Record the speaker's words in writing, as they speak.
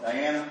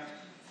Diana.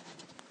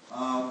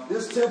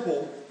 This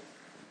temple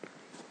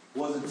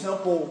was a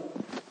temple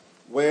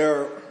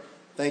where,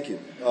 thank you.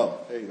 Oh,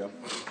 there you go.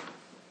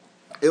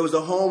 It was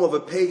the home of a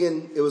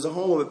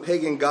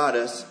pagan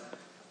goddess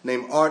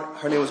named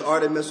her name was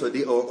Artemis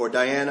or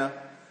Diana.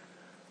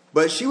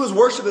 But she was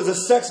worshipped as a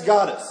sex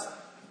goddess.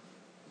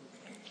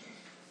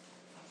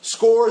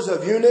 Scores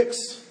of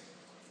eunuchs,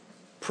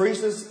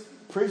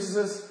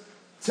 priestesses,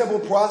 temple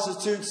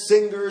prostitutes,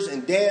 singers,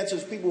 and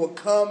dancers, people would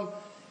come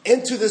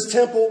into this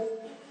temple,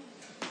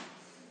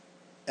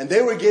 and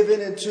they were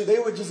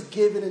just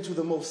given into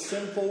the most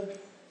sinful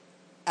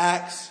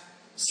acts,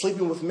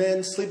 sleeping with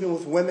men, sleeping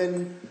with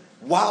women,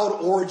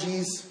 wild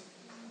orgies.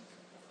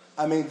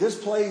 I mean,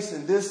 this place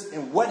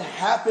and what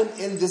happened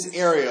in this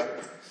area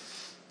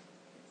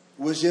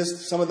was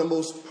just some of the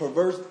most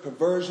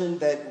perversion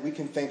that we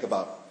can think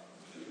about.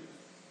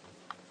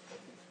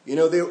 You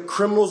know,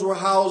 criminals were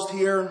housed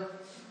here.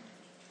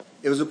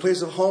 It was a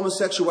place of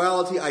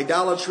homosexuality,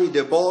 idolatry,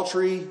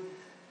 debauchery.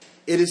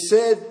 It is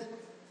said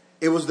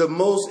it was the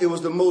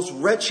most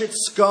wretched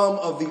scum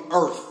of the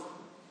earth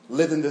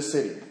lived in this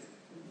city.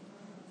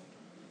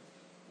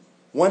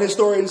 One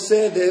historian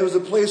said that it was a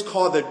place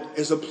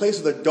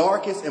of the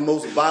darkest and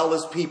most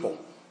vilest people.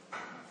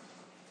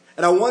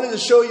 And I wanted to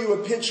show you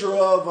a picture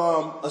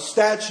of a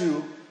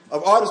statue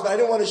of Artemis, but I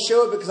didn't want to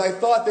show it because I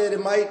thought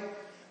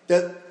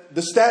that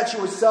the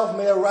statue itself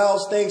may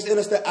arouse things in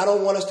us that I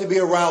don't want us to be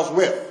aroused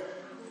with.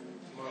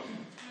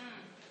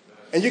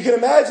 And you can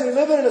imagine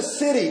living in a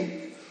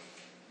city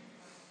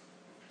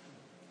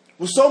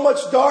with so much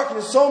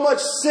darkness, so much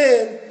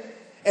sin,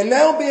 and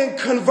now being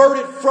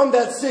converted from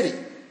that city.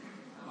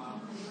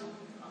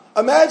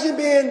 Imagine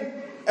being,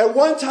 at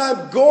one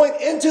time, going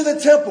into the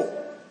temple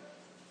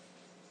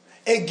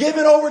and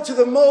given over to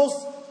the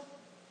most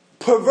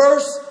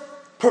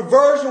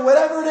perversion,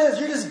 whatever it is.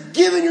 You're just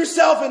giving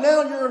yourself, and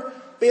now you're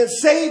being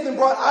saved and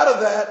brought out of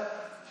that.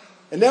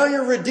 And now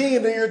you're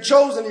redeemed, and you're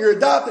chosen, and you're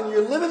adopted, and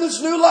you're living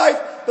this new life,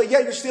 but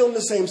yet you're still in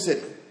the same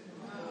city.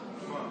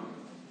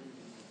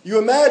 You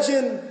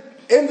imagine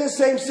in this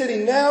same city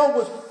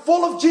now,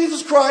 full of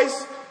Jesus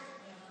Christ,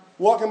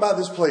 walking by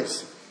this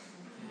place.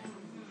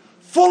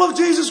 Full of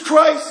Jesus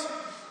Christ,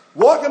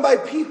 walking by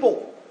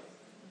people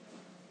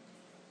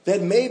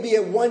that maybe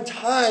at one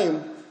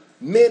time,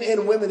 men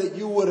and women that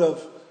you would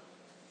have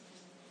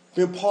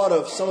been part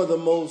of some of the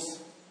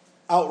most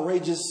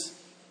outrageous,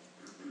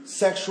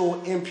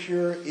 sexual,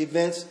 impure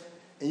events.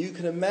 And you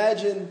can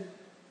imagine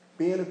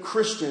being a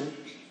Christian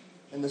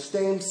in the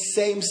same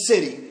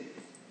city,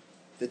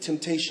 the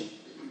temptation.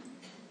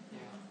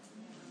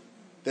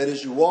 That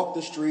as you walk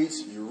the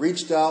streets, you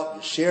reached out,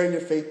 you're sharing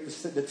your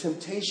faith, the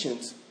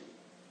temptations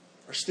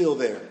are still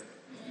there.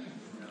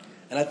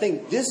 And I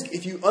think this,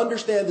 if you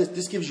understand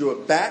this gives you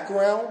a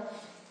background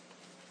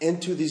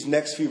into these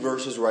next few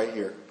verses right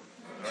here.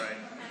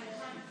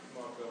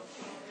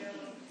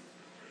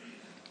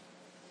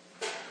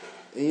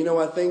 And you know,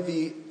 I think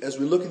as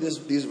we look at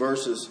these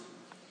verses,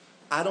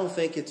 I don't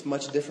think it's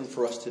much different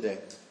for us today.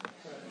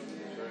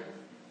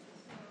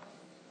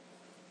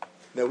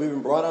 That we've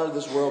been brought out of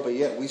this world, but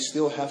yet we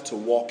still have to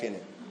walk in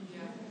it.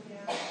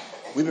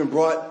 We've been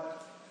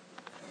brought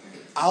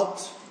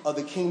out of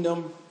the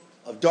kingdom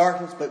of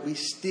darkness, but we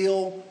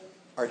still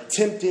are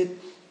tempted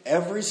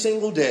every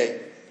single day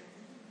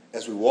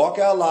as we walk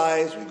our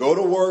lives, we go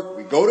to work,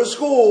 we go to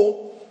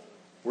school,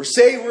 we're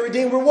saved, we're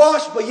redeemed, we're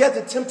washed, but yet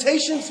the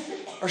temptations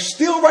are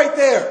still right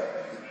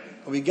there.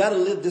 And we got to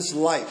live this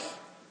life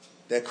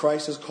that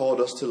Christ has called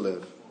us to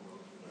live.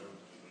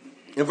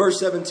 In verse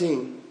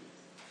 17,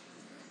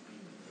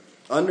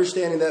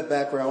 understanding that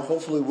background,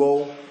 hopefully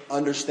we'll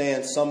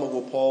understand some of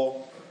what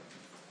Paul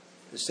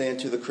is saying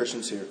to the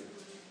Christians here.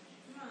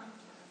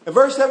 In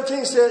verse 17,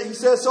 he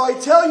says, "So I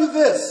tell you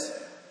this,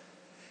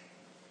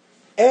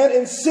 and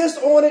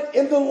insist on it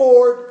in the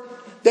Lord,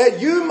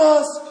 that you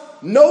must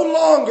no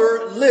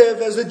longer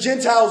live as the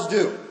Gentiles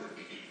do."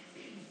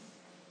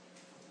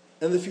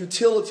 And the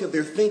futility of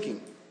their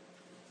thinking.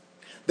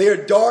 They are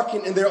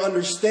darkened in their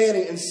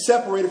understanding and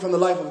separated from the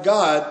life of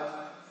God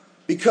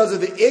because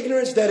of the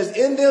ignorance that is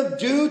in them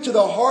due to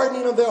the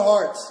hardening of their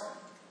hearts.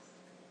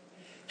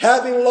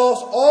 Having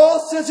lost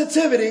all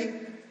sensitivity,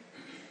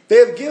 they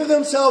have given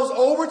themselves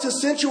over to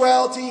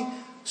sensuality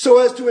so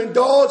as to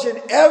indulge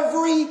in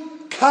every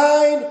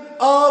kind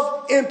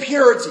of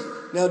impurity.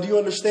 Now, do you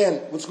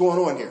understand what's going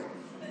on here?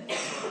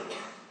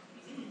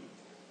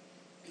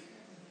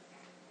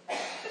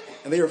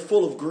 And they are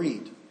full of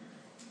greed.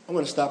 I'm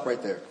going to stop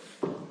right there.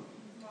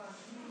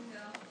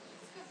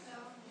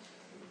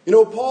 You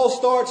know, Paul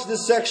starts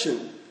this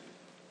section.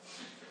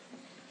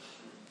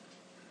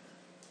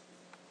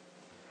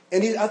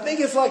 And I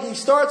think it's like he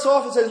starts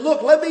off and says,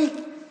 look,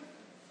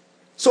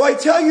 so I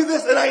tell you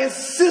this and I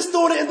insist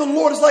on it in the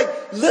Lord. It's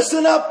like,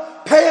 listen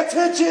up, pay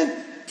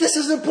attention. This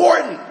is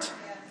important.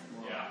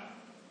 Yeah.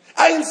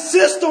 I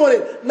insist on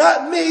it,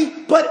 not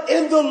me, but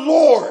in the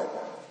Lord.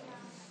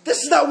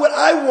 This is not what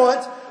I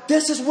want.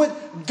 This is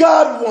what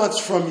God wants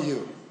from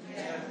you.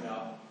 Yeah.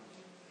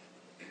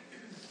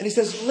 And he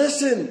says,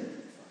 listen,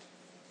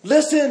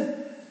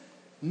 Listen,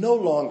 no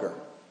longer.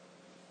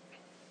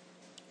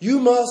 You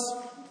must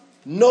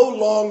no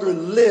longer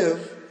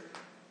live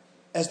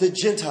as the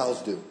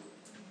Gentiles do.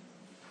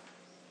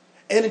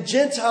 And the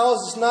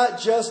Gentiles is not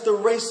just the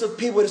race of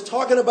people. It's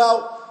talking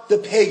about the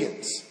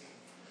pagans,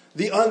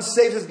 the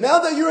unsaved. Now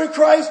that you're in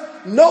Christ,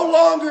 no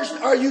longer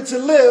are you to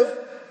live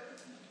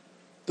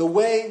the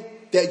way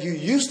that you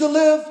used to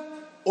live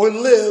or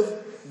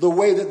live the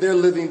way that they're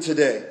living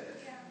today.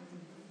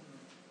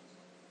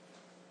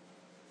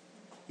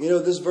 You know,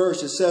 this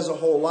verse, it says a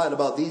whole lot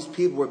about these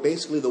people were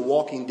basically the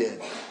walking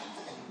dead.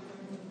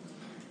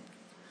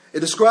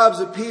 It describes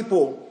the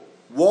people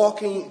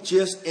walking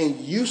just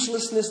in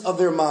uselessness of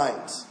their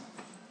minds.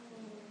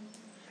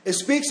 It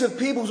speaks of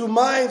people whose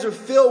minds are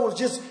filled with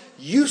just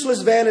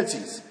useless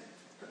vanities.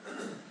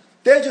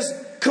 They're just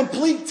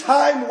complete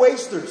time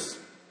wasters.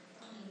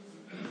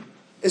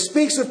 It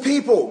speaks of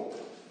people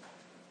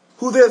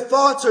who their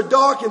thoughts are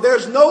dark and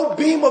there's no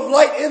beam of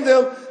light in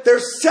them. They're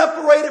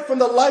separated from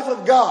the life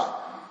of God.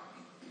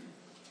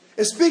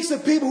 It speaks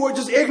of people who are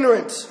just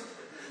ignorant.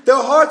 Their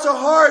hearts are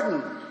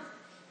hardened.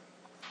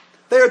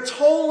 They are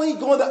totally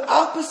going the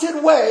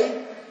opposite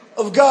way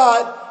of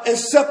God and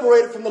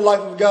separated from the life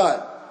of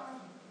God.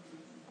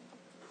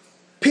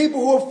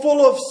 People who are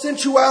full of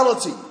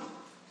sensuality.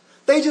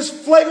 They just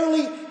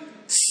flagrantly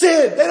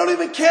sin. They don't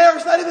even care.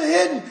 It's not even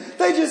hidden.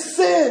 They just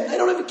sin. They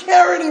don't even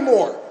care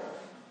anymore.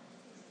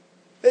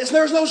 There's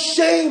no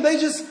shame.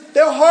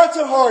 Their hearts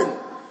are hardened.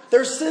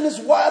 Their sin is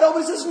wide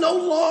open. It says no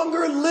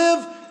longer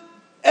live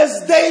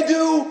as they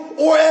do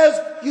or as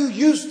you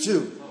used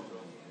to.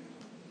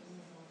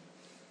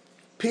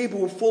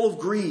 People are full of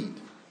greed.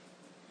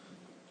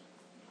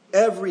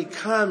 Every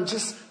kind,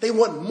 they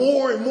want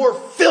more and more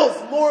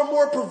filth, more and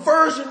more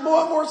perversion,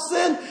 more and more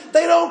sin.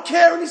 They don't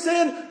care. And he's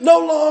saying,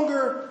 no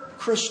longer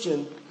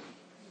Christian.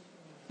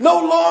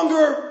 No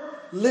longer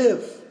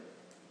live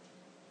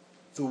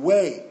the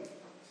way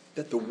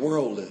that the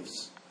world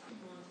lives.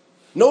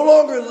 No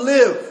longer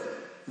live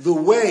the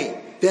way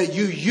that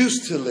you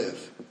used to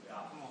live.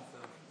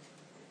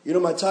 You know,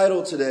 my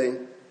title today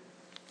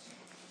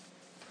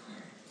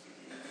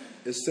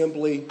is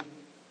simply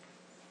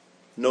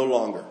no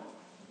longer.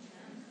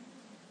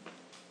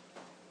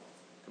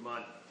 Come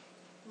on,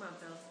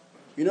 Phil.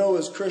 You know,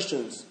 as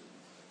Christians,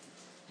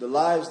 the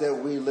lives that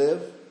we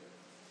live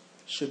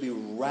should be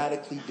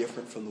radically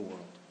different from the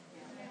world.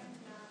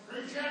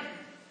 Preach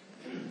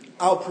it.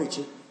 I'll preach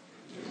it.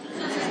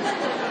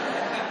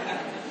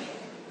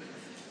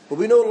 But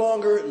we no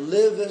longer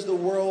live as the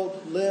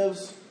world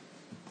lives.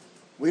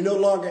 We no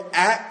longer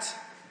act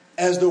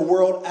as the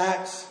world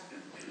acts.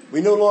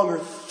 We no longer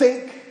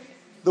think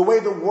the way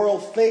the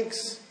world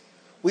thinks.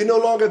 We no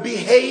longer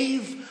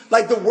behave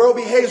like the world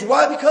behaves.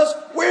 Why? Because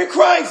we're in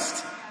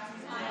Christ.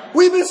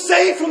 We've been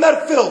saved from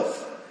that filth.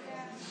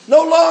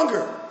 No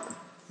longer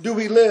do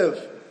we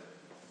live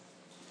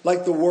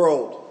like the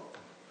world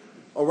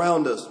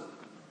around us.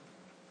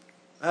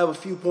 I have a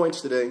few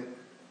points today.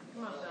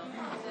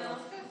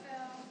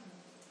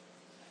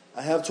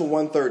 I have till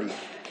 1:30.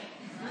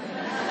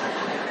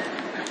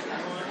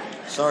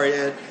 Sorry,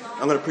 Ed.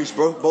 I'm going to preach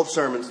both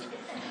sermons.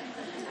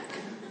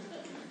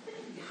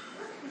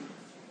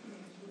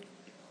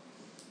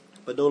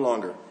 But no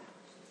longer.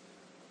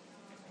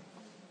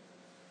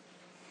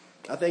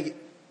 I think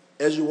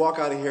as you walk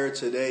out of here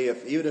today,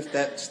 even if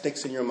that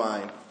sticks in your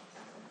mind,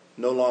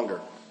 no longer.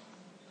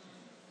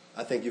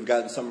 I think you've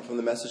gotten something from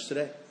the message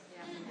today.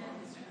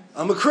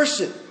 I'm a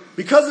Christian.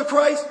 Because of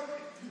Christ,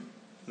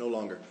 no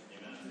longer.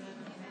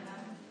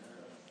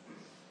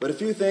 But a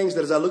few things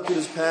that as I look through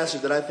this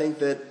passage that I think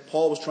that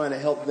Paul was trying to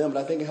help them, but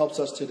I think it helps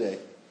us today.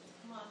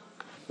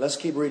 Let's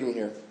keep reading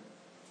here.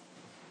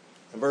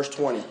 In verse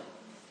 20.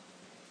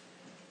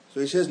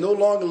 So he says, no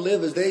longer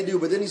live as they do.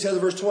 But then he says in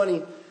verse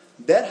 20,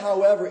 that,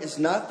 however, is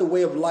not the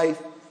way of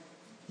life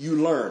you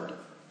learned.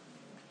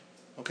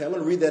 Okay, I'm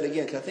going to read that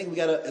again because I think we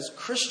got to, as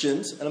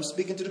Christians, and I'm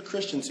speaking to the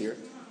Christians here.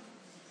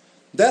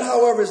 That,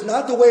 however, is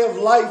not the way of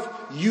life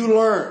you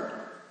learned.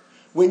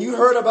 When you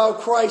heard about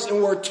Christ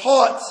and were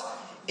taught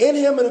in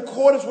him in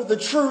accordance with the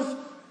truth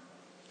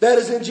that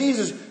is in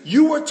Jesus.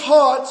 You were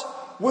taught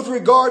with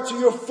regard to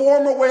your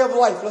former way of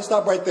life. Let's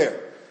stop right there.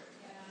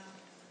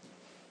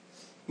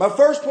 My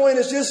first point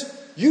is just,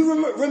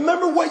 you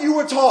remember what you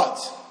were taught.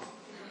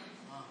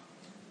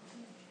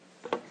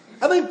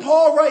 I think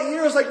Paul right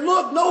here is like,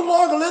 look, no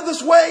longer live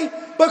this way,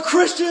 but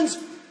Christians,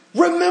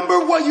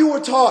 remember what you were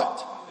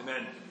taught.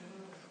 Amen.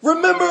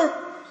 Remember,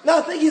 now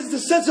I think it's the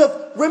sense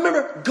of,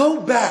 remember,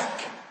 go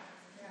back.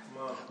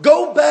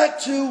 Go back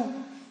to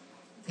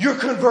your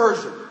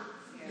conversion.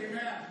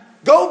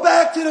 Go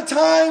back to the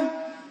time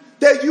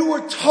that you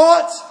were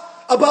taught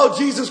about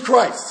Jesus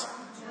Christ.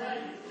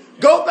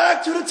 Go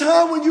back to the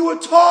time when you were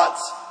taught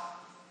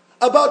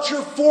about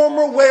your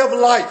former way of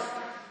life.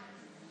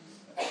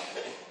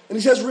 And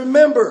he says,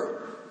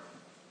 remember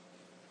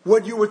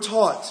what you were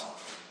taught.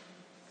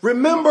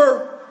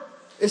 Remember,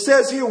 it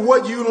says here,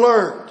 what you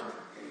learned.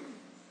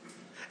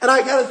 And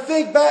I got to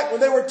think back when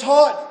they were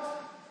taught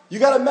You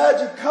got to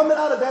imagine coming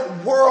out of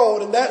that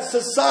world and that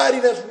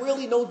society that's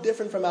really no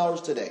different from ours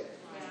today.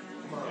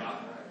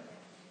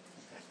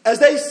 As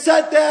they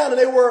sat down and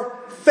they were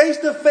face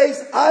to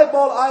face,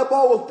 eyeball to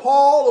eyeball with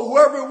Paul or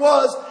whoever it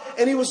was,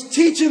 and he was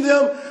teaching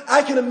them,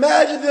 I can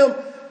imagine them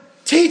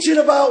teaching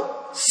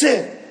about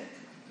sin.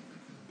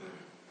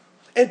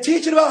 And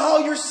teaching about how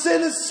your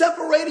sin is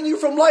separating you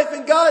from life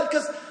in God,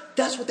 because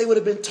that's what they would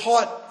have been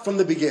taught from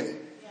the beginning.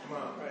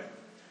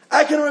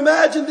 I can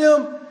imagine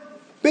them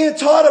being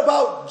taught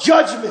about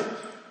judgment.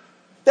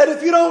 That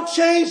if you don't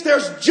change,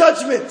 there's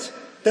judgment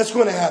that's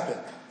going to happen.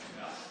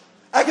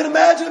 I can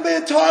imagine them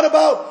being taught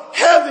about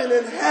heaven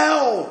and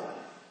hell.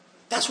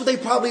 That's what they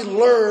probably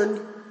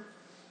learned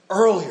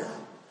earlier.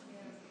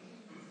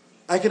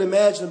 I can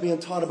imagine them being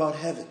taught about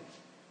heaven.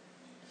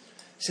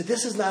 He said,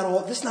 this is not all,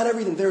 this is not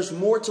everything. There's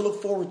more to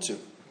look forward to.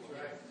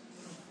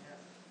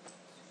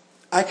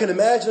 I can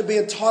imagine them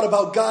being taught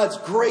about God's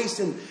grace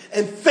and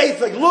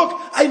faith. Like, look,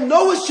 I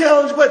know it's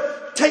challenging,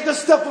 but take a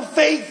step of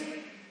faith.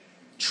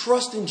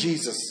 Trust in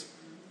Jesus.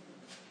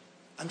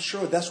 I'm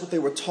sure that's what they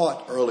were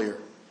taught earlier.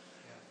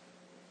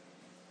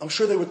 I'm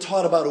sure they were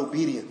taught about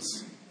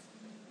obedience.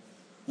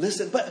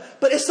 Listen, but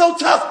it's so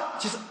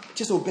tough.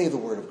 Just obey the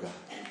word of God.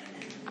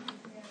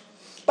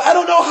 But I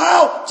don't know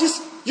how.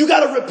 You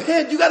got to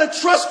repent. You got to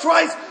trust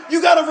Christ.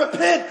 You got to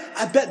repent.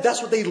 I bet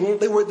that's what they learned.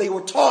 They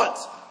were taught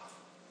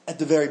at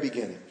the very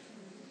beginning.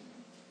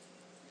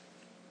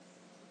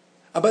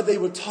 I bet they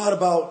were taught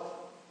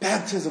about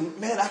baptism.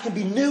 Man, I can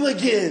be new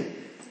again.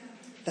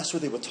 That's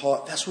what they were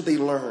taught. That's what they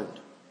learned.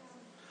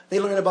 They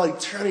learned about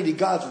eternity,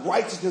 God's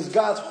righteousness,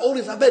 God's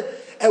holiness. I bet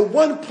at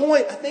one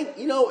point, I think,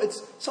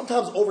 it's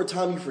sometimes over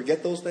time you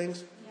forget those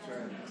things.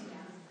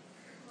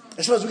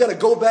 And sometimes we got to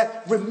go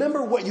back.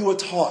 Remember what you were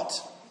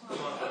taught.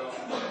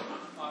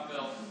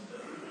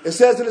 It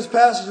says in this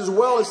passage as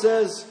well, it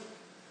says,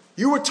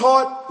 you were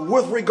taught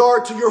with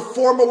regard to your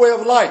former way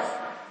of life.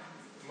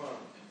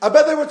 I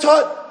bet they were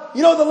taught,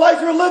 the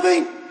life you're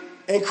living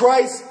in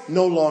Christ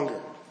no longer.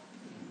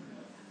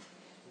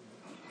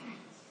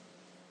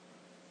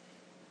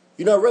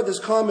 I read this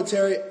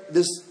commentary,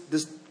 this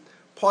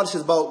part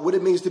says about what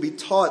it means to be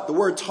taught. The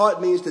word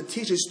taught means to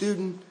teach a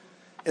student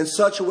in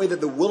such a way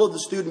that the will of the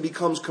student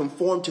becomes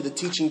conformed to the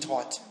teaching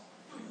taught.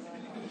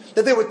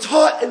 That they were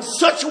taught in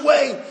such a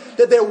way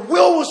that their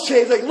will was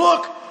changed. Like,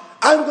 look,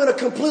 I'm going to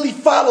completely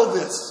follow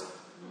this.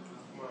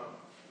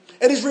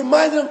 And he's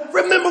reminding them,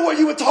 remember what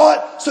you were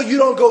taught so you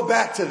don't go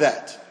back to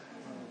that.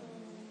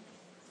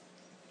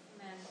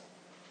 Amen.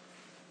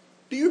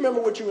 Do you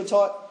remember what you were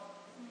taught?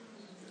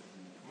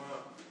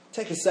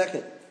 Take a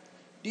second.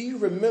 Do you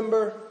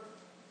remember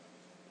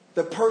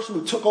the person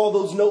who took all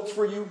those notes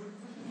for you?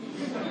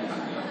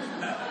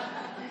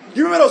 Do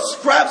you remember those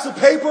scraps of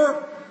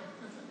paper?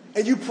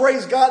 And you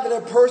praise God that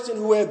that person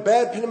who had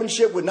bad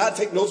penmanship would not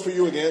take notes for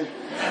you again.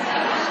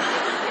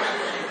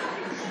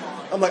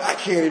 I'm like, I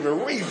can't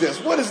even read this.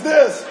 What is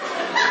this?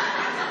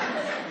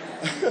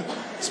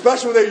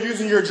 Especially when they're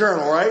using your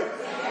journal, right?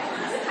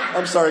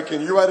 I'm sorry,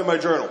 Ken, you write in my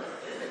journal.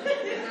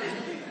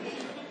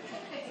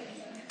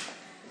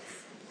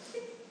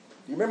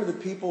 You remember the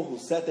people who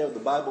sat there with the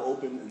Bible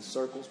open in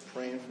circles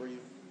praying for you?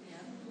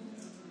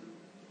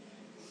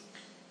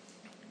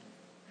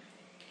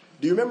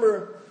 Do you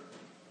remember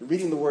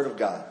reading the Word of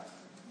God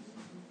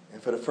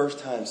and for the first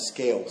time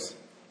scales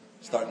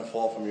starting to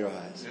fall from your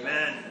eyes?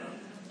 Amen.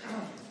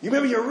 You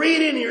remember you're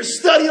reading and you're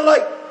studying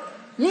like,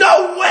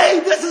 no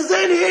way, this is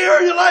in here.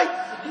 And you're like,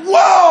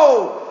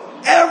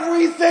 whoa,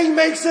 everything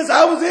makes sense.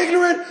 I was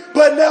ignorant,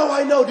 but now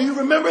I know. Do you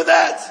remember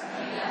that?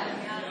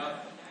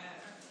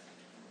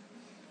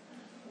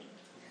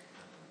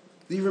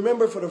 Do you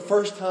remember for the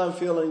first time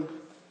feeling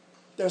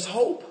there's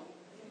hope?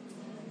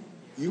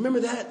 You remember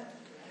that?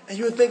 And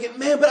you were thinking,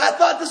 man, but I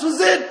thought this was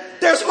it.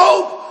 There's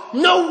hope.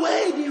 No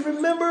way. Do you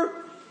remember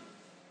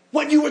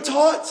what you were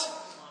taught?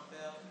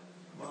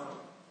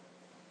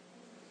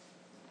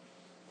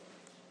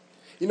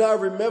 I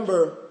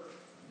remember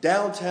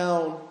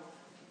downtown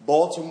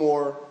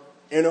Baltimore,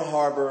 Inner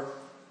Harbor,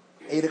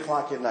 8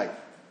 o'clock at night.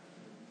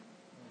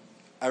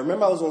 I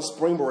remember I was on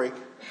spring break.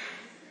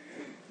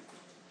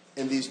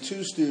 And these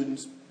two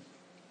students,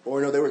 they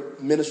were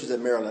ministers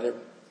at Maryland.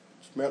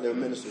 They were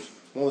ministers.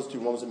 One was a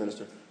student, one was a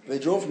minister. They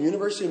drove from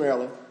University of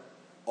Maryland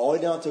all the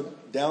way down to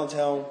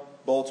downtown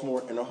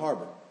Baltimore, Inner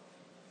Harbor.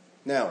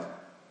 Now,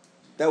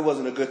 that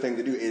wasn't a good thing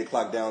to do, 8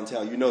 o'clock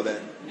downtown. You know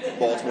that,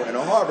 Baltimore,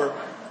 Inner Harbor.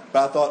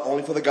 But I thought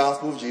only for the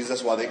gospel of Jesus,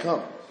 that's why they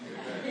come.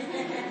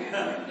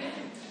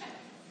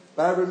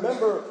 But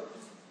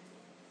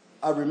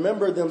I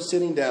remember them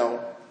sitting down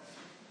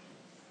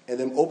and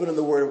them opening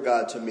the Word of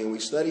God to me. And we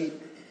studied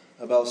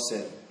about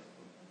sin.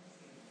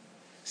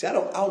 See,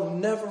 I'll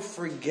never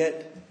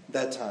forget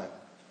that time.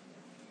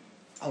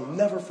 I'll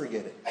never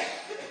forget it.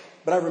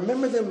 But I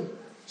remember them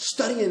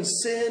studying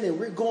sin, and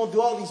we're going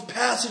through all these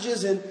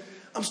passages, and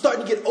I'm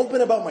starting to get open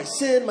about my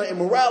sin, my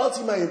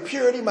immorality, my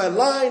impurity, my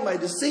lying, my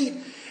deceit.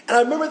 And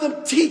I remember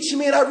them teaching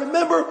me, and I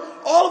remember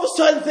all of a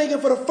sudden thinking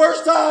for the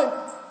first time,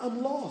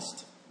 I'm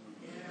lost.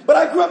 But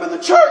I grew up in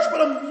the church,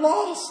 but I'm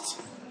lost.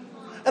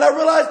 And I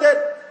realized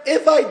that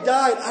if I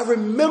died, I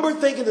remember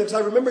thinking this. I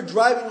remember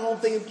driving home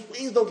thinking,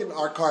 please don't get in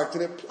our car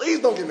accident. Please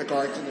don't get in the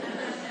car accident.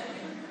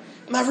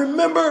 And I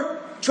remember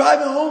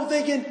driving home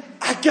thinking,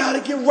 I got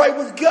to get right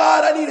with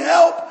God. I need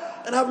help.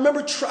 And I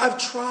remember I've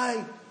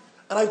tried.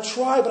 And I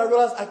tried, but I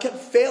realized I kept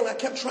failing. I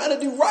kept trying to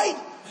do right.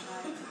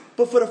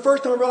 But for the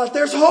first time, I realized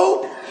there's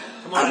hope.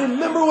 I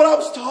remember what I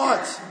was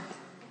taught.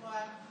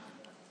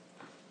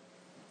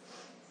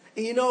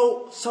 And you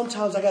know,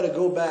 sometimes I got to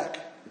go back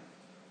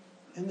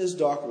in this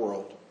dark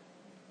world.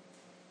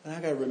 And I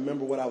got to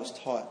remember what I was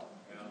taught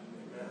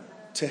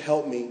to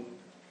help me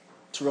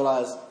to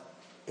realize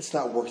it's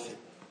not worth it.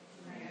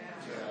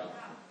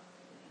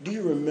 Do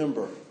you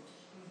remember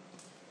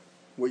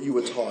what you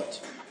were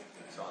taught?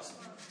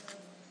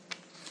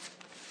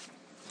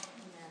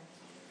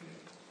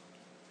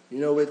 You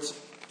know, it's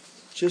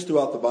just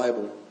throughout the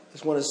Bible.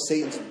 It's one of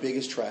Satan's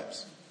biggest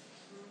traps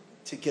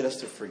to get us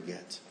to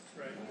forget.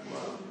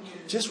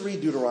 Just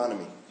read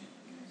Deuteronomy.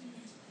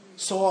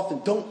 So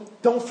often,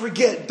 don't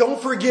forget.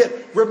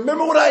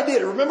 Remember what I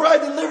did. Remember I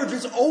delivered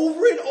just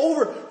over and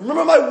over.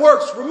 Remember my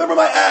works. Remember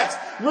my acts.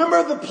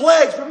 Remember the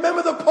plagues.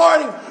 Remember the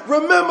parting.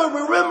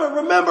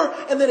 Remember.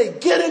 And then they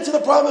get into the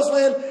promised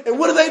land. And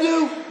what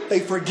do? They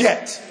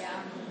forget.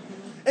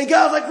 And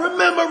God's like,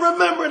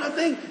 remember. And I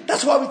think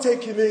that's why we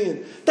take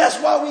communion. That's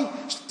why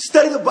we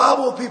study the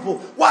Bible with people.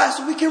 Why?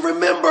 So we can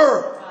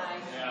remember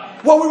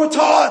what we were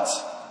taught.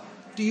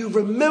 Do you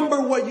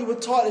remember what you were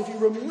taught? If you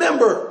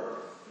remember,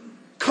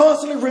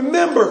 constantly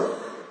remember,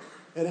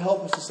 it'll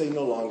help us to say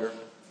no longer.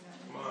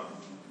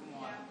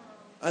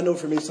 I know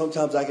for me,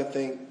 sometimes I can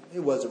think, it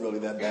wasn't really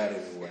that bad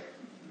anyway.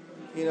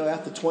 You know,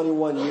 after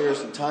 21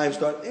 years and time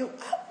started,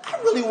 I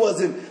really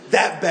wasn't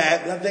that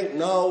bad. And I think,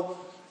 no,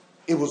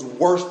 it was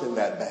worse than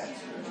that bad.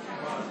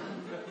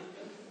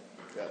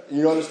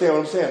 You understand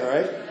what I'm saying,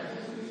 right?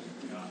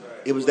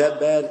 It was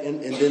that bad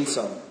and then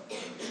some.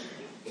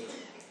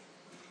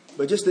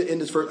 But just to end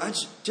this first,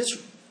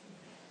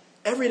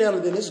 every now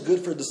and then it's good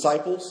for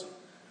disciples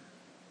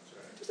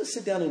just to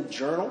sit down and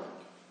journal.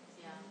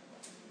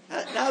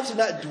 Now, obviously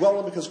not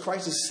dwelling because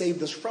Christ has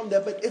saved us from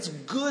that, but it's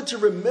good to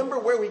remember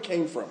where we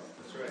came from.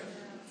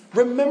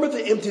 Remember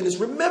the emptiness.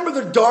 Remember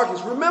the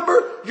darkness.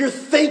 Remember your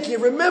thinking.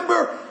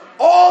 Remember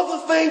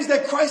all the things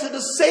that Christ had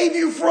to save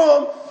you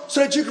from so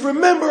that you can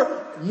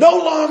remember, no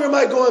longer am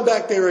I going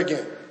back there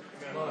again.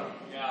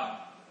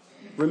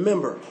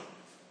 Remember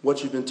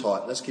what you've been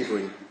taught. Let's keep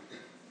reading.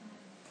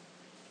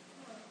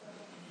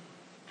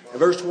 In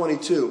verse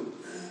 22,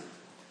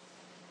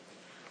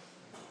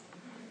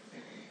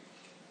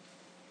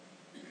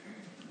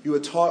 you were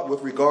taught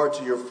with regard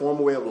to your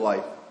former way of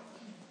life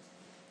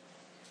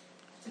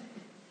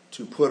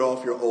to put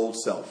off your old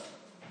self.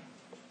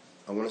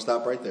 I'm going to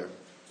stop right there.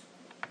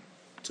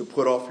 To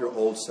put off your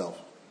old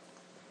self.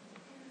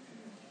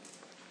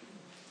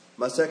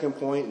 My second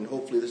point, and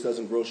hopefully this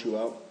doesn't gross you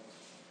out.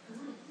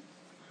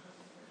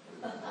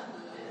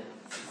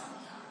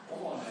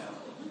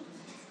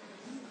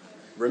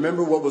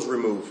 Remember what was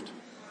removed.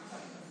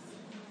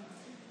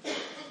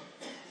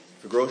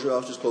 If it gross you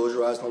out, just close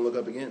your eyes, don't look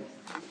up again.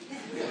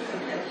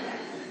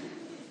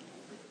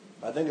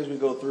 I think as we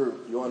go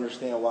through, you'll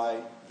understand why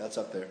that's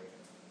up there.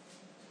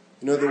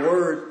 You know, the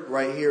word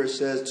right here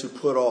says to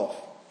put off.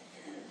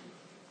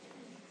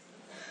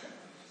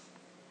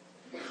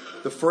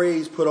 The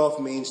phrase put off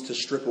means to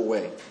strip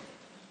away.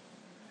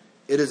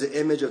 It is an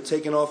image of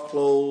taking off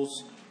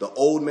clothes. The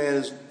old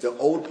man, the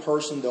old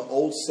person, the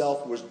old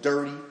self was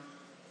dirty.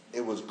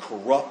 It was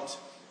corrupt.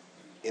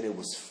 And it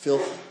was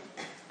filthy.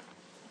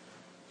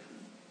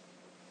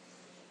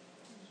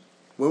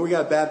 When we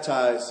got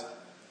baptized,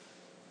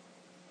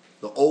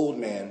 the old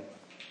man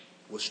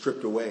was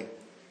stripped away.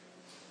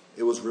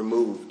 It was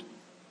removed.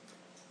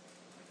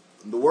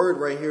 The word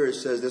right here, it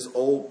says this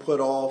old, put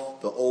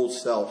off the old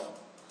self.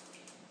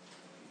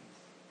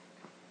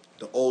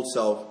 The old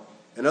self.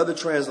 In other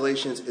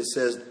translations, it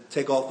says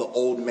take off the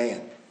old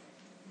man.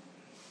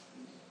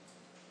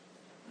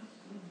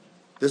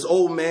 This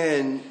old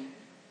man,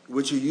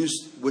 which we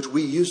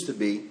used to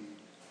be,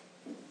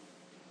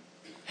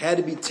 had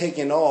to be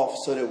taken off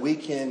so that we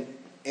can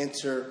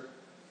enter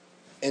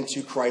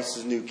into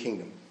Christ's new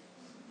kingdom.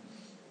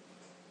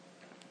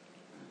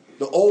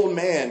 The old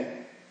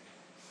man,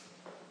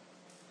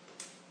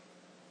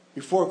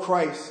 before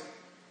Christ,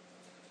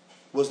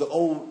 was the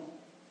old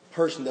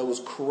person that was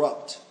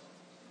corrupt,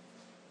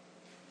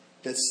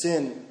 that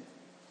sin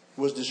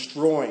was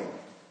destroying.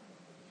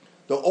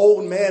 The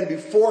old man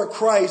before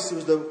Christ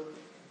was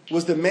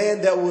the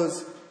man that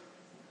was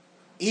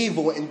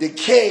evil and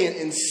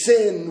decaying, and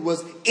sin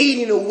was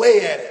eating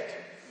away at it.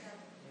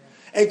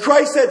 And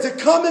Christ said, to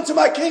come into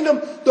my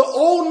kingdom, the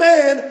old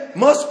man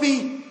must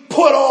be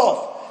put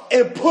off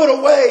and put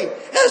away.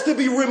 It has to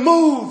be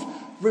removed.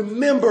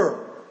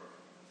 Remember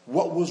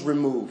what was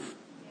removed.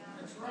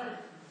 That's right.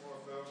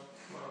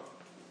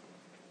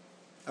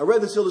 I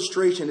read this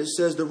illustration. It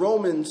says the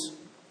Romans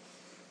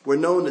were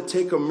known to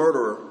take a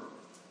murderer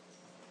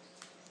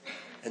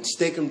and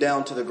stake him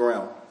down to the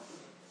ground.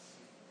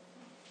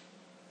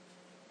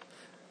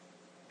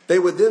 They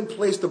would then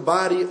place the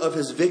body of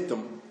his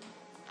victim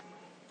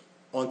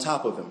on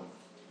top of him.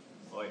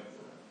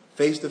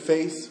 Face to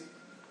face,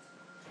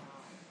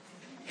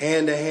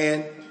 hand to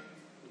hand,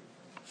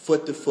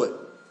 foot to foot.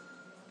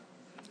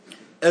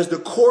 As the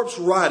corpse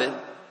rotted,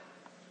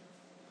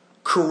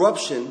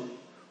 corruption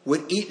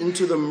would eat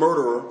into the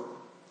murderer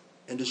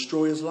and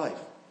destroy his life.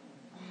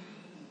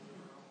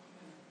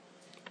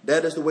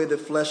 That is the way the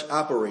flesh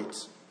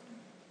operates.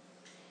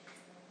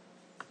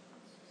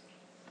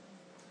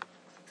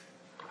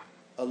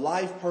 A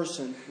live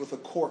person with a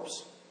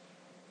corpse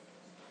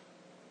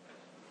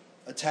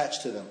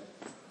attached to them.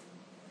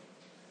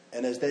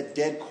 And as that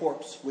dead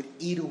corpse would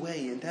eat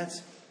away, and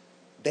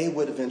they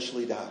would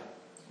eventually die.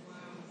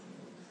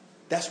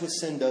 That's what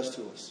sin does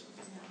to us.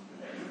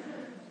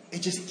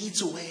 It just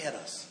eats away at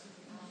us.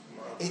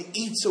 It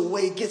eats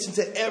away, it gets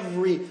into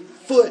every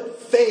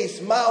foot, face,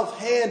 mouth,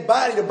 hand,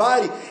 body to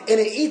body, and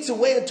it eats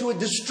away until it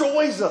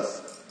destroys us.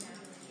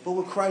 But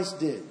what Christ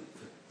did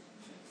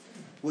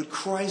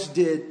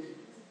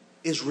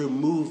is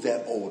remove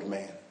that old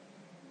man.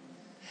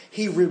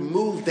 He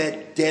removed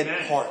that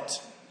dead part.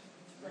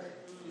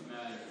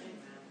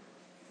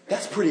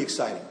 That's pretty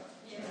exciting.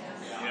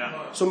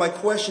 So my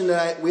question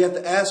that we have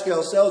to ask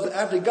ourselves,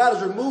 after God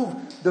has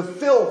removed the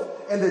filth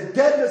and the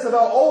deadness of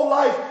our old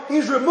life,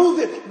 he's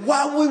removed it.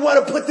 Why would we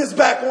want to put this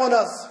back on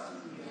us?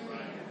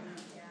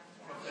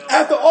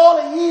 After all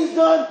that he's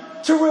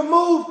done to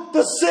remove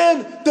the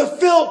sin, the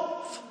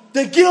filth,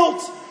 the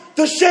guilt,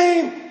 the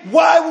shame,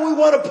 why would we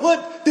want to put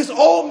this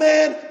old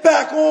man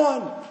back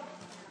on?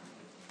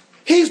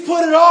 He's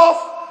put it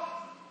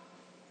off.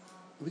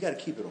 We got to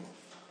keep it off.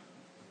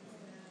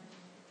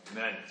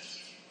 Amen.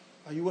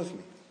 Are you with me?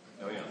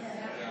 Oh, yeah.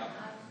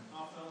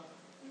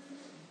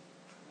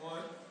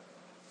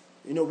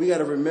 You know, we got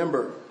to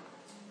remember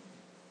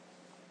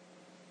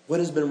what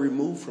has been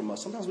removed from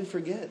us. Sometimes we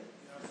forget.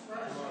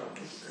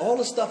 All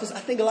the stuff is, I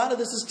think a lot of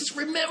this is just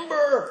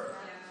remember.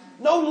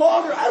 No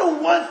longer, I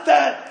don't want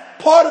that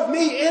part of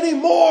me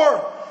anymore.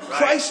 Right.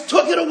 Christ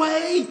took it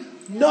away.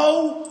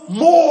 No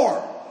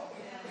more.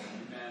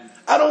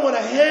 I don't want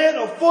a hand,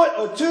 a foot,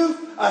 a tooth,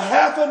 a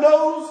half a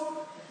nose,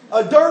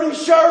 a dirty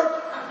shirt,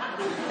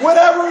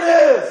 whatever it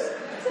is.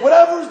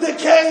 Whatever's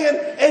decaying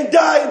and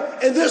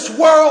dying in this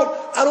world,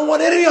 I don't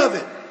want any of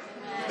it.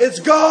 It's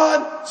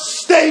gone.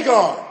 Stay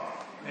gone.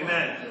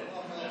 Amen.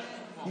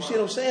 You see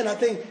what I'm saying? I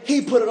think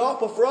he put it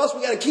off, but for us,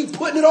 we got to keep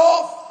putting it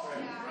off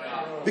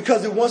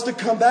because it wants to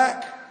come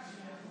back.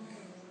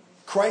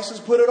 Christ has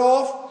put it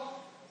off.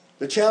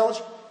 The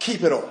challenge,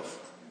 keep it off.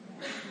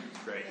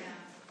 Great.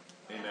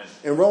 Amen.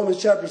 In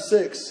Romans chapter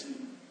 6,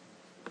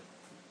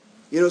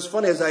 you know, it's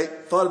funny, as I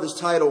thought of this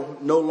title,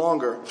 No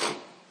Longer,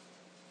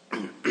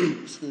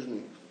 excuse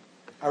me,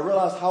 I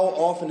realized how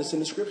often it's in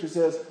the scripture. It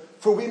says,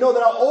 for we know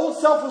that our old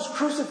self was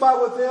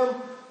crucified with him,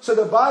 so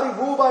the body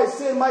ruled by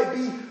sin might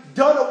be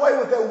done away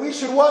with, that we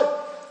should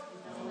what?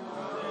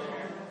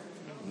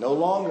 No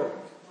longer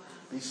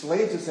be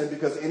slaves to sin,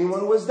 because anyone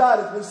who has died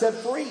has been set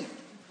free.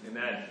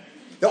 Amen.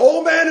 The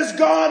old man is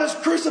gone, is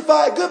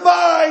crucified.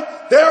 Goodbye.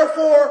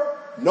 Therefore,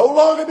 no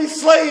longer be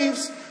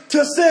slaves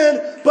to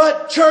sin,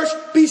 but church,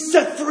 be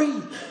set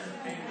free.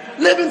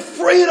 Live in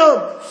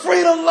freedom.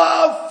 Free to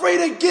love. Free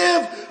to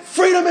give.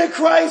 Freedom in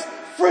Christ.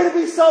 Free to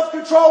be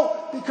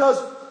self-controlled. Because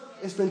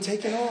it's been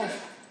taken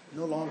off.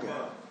 No longer.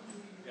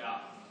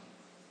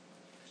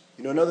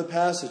 You know, another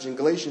passage in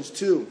Galatians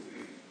 2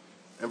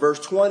 and verse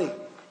 20.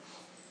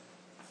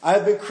 I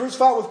have been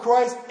crucified with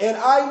Christ, and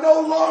I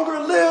no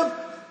longer live,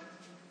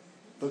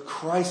 but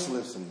Christ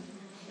lives in me.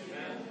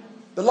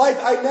 The life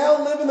I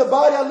now live in the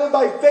body, I live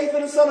by faith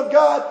in the Son of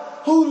God,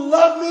 who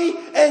loved me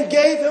and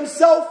gave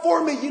himself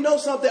for me. You know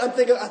something? I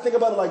think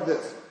about it like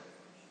this.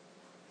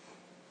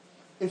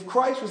 If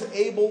Christ was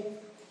able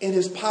in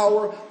his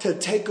power to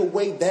take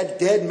away that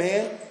dead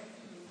man,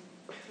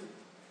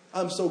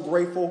 I'm so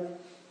grateful.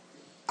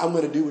 I'm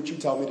going to do what you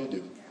tell me to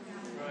do.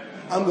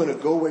 I'm going to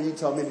go where you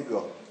tell me to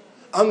go.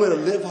 I'm going to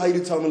live how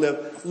you tell me to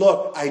live.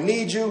 Look, I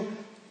need you.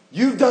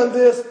 You've done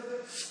this.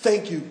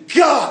 Thank you,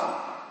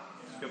 God.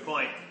 Good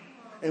point.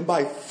 And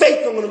by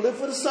faith, I'm going to live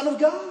for the Son of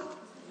God.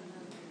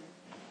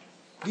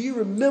 Do you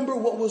remember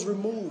what was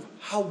removed?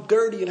 How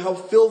dirty and how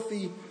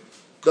filthy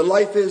the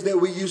life is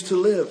that we used to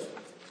live?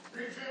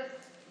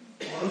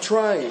 I'm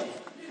trying.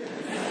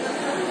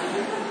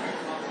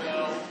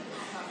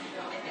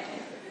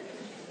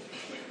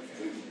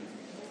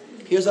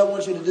 Here's what I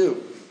want you to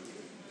do.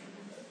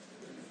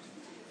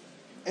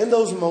 In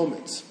those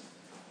moments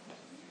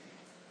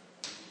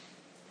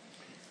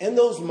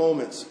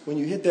when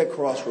you hit that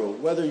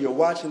crossroad, whether you're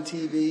watching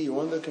TV, you're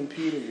on the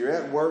computer, you're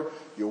at work,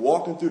 you're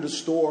walking through the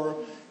store,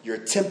 you're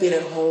tempted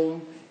at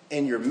home,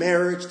 in your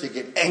marriage to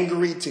get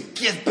angry, to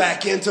get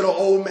back into the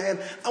old man,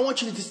 I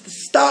want you to just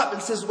stop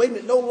and say, wait a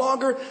minute, no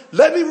longer.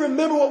 Let me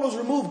remember what was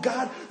removed.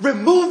 God,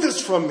 remove this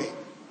from me.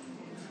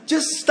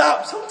 Just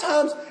stop.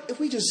 Sometimes if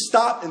we just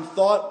stopped and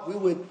thought, we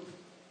would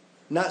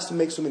not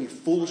make so many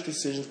foolish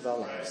decisions with our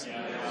lives.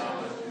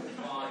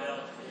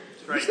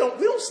 We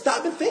don't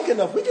stop and think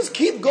enough. We just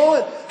keep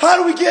going. How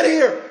do we get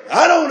here?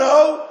 I don't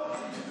know.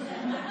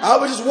 I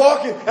was just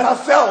walking and I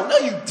fell. No,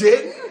 you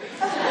didn't.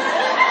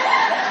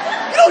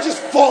 You don't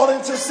just fall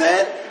into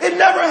sin. It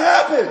never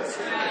happens.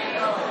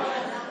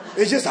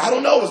 It's just, I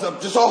don't know, it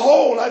was just a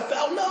hole and I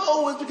fell.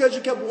 No, it's because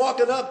you kept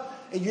walking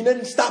up and you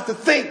didn't stop to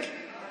think.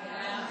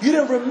 You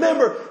didn't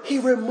remember. He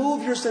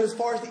removed your sin as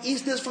far as the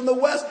east is from the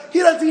west. He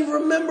doesn't even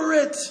remember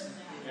it.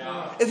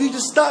 If he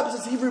just stopped and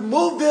says, he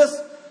removed this,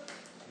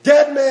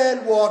 dead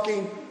man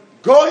walking,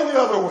 going the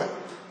other way.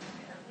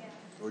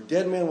 Or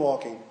dead man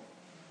walking,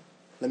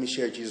 let me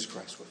share Jesus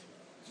Christ with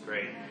you.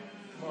 Great.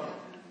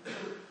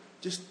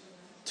 Just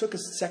took a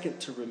second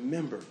to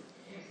remember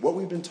what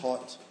we've been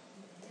taught,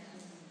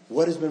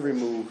 what has been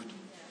removed.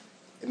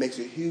 It makes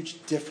a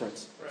huge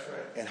difference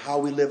in how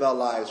we live our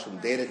lives from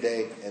day to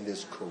day in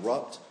this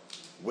corrupt,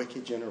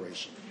 wicked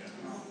generation.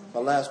 My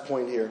last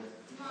point here.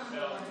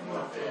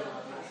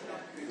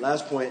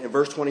 Last point in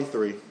verse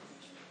 23.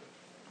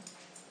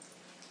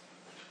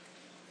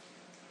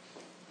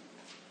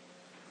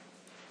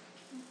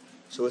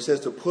 So it says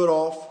to put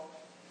off.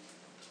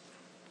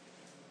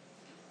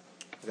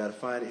 I got to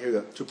find it. Here we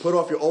go. To put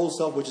off your old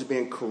self, which is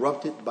being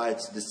corrupted by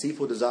its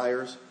deceitful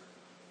desires.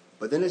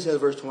 But then it says,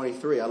 verse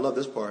 23, I love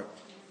this part.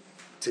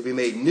 To be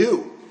made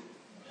new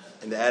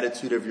in the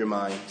attitude of your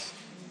minds.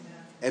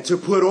 And to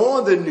put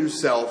on the new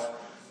self,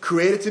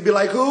 created to be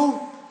like who?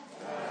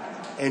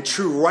 And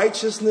true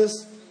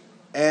righteousness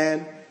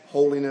and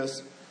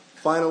holiness.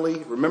 Finally,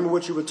 remember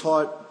what you were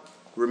taught.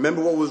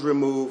 Remember what was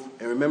removed.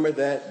 And remember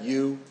that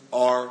you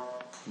are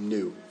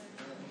new.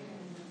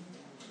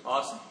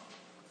 Awesome.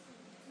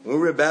 When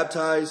we were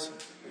baptized,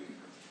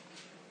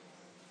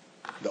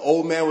 the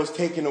old man was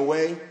taken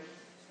away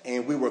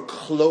and we were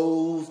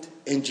clothed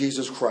in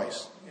Jesus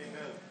Christ.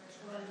 Amen.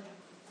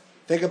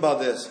 Think about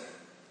this.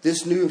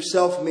 This new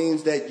self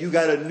means that you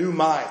got a new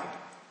mind.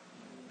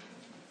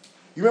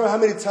 You remember how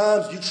many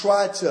times you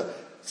tried to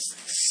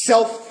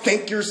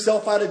self-think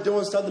yourself out of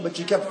doing something, but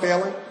you kept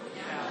failing?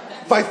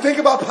 If I think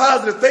about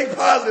positive, think,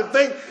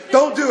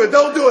 don't do it.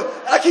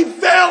 I keep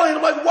failing.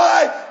 I'm like,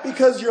 why?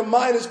 Because your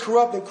mind is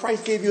corrupt and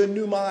Christ gave you a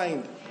new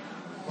mind.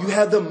 You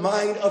have the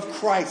mind of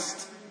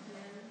Christ.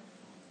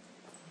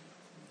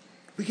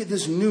 We get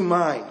this new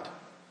mind.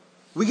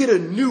 We get a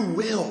new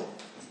will.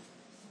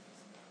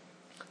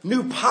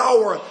 New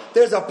power.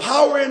 There's a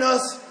power in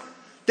us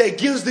that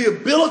gives the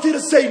ability to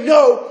say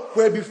no,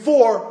 where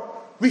before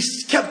we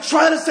kept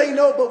trying to say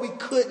no, but we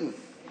couldn't.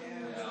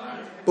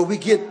 But we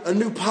get a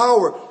new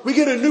power. We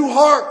get a new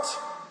heart.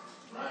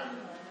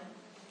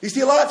 You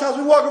see, a lot of times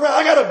we walk around,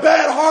 I got a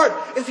bad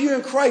heart. If you're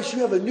in Christ,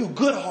 you have a new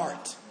good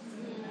heart.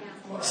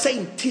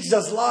 Satan teaches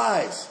us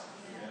lies.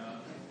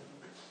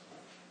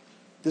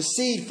 The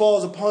seed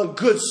falls upon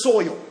good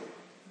soil.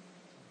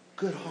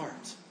 Good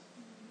heart.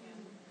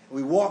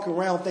 We walk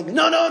around thinking,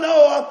 no,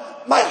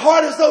 my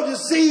heart is so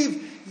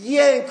deceived.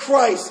 Yeah, in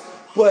Christ,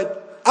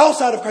 but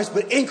outside of Christ,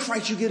 but in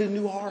Christ you get a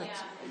new heart.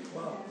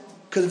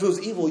 Because if it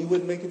was evil, you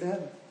wouldn't make it to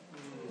heaven.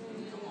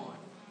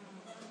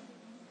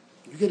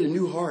 You get a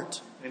new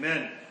heart.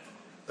 Amen.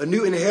 A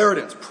new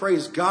inheritance.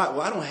 Praise God.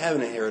 Well, I don't have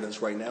an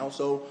inheritance right now,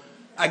 so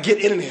I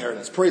get an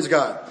inheritance. Praise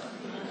God.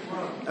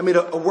 I mean,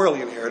 a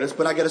worldly inheritance,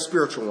 but I get a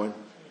spiritual one.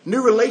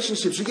 New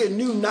relationships. You get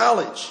new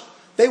knowledge.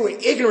 They were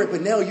ignorant,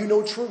 but now you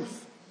know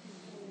truth.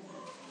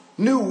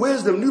 New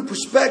wisdom, new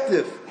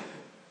perspective.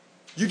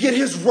 You get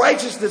His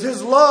righteousness,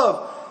 His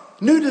love.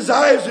 New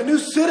desires, a new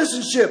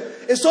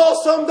citizenship. It's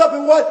all summed up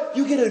in what?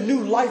 You get a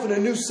new life and a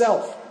new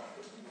self.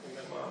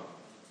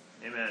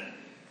 Amen.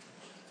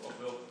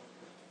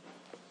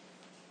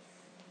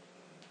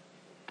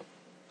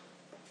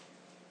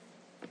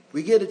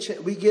 We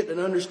get an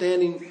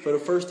understanding for the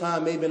first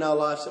time maybe in our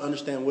lives to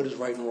understand what is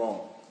right and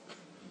wrong.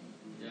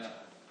 Yeah.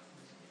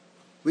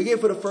 We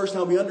get for the first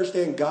time, we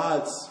understand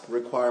God's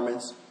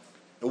requirements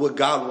and what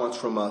God wants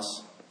from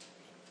us.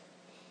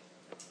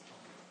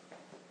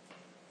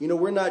 You know,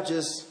 we're not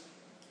just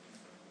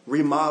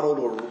remodeled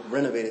or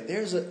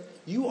renovated.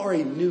 You are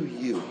a new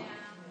you.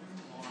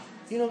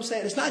 You know what I'm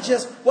saying? It's not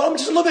just, well, I'm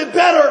just a little bit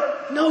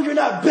better. No, you're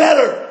not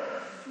better.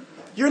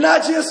 You're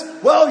not just,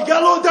 well, you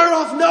got a little dirt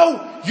off.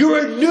 No,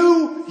 you're a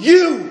new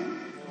you.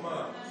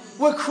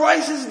 What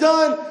Christ has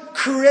done,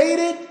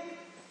 created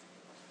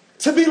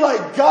to be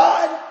like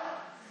God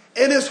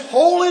in His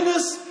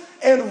holiness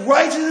and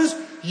righteousness.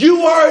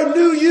 You are a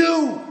new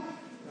you.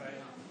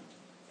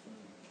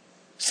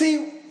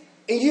 See,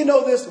 and you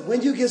know this,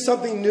 when you get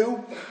something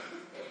new,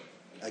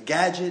 a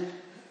gadget,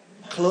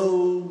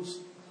 clothes,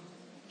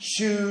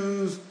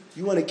 shoes,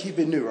 you want to keep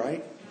it new,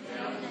 right?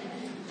 Yeah.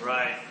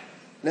 Right.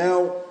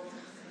 Now,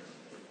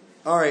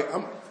 all right,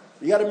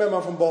 you got to remember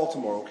I'm from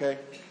Baltimore, okay?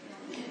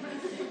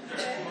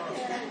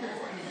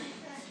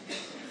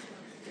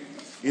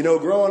 You know,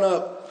 growing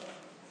up,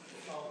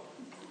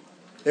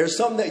 there's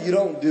something that you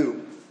don't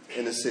do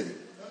in the city.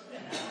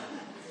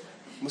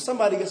 When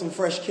somebody gets some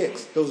fresh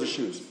kicks, those are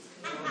shoes.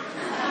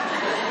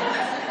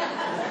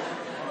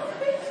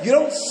 You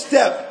don't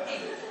step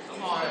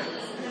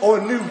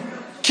on new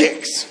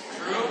kicks.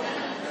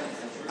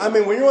 I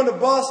mean, when you're on the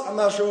bus, I'm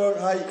not sure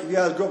how you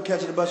guys grew up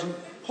catching the bus.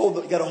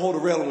 you got to hold the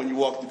railing when you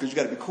walk because you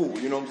got to be cool.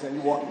 You know what I'm saying?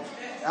 You walk.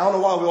 I don't know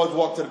why we always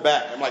walk to the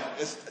back. I'm like,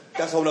 that's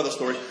a whole other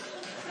story.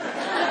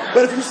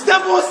 But if you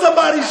step on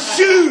somebody's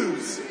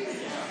shoes,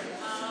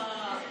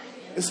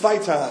 it's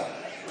fight time.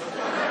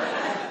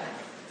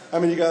 How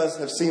many of you guys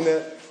have seen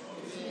that?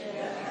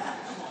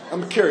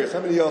 I'm curious. How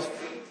many of y'all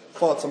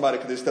fought somebody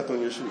because they stepped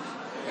on your shoes?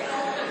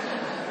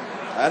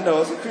 I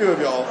know, it's a few of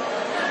y'all.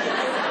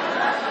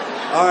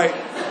 All right.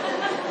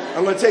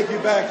 I'm going to take you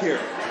back here.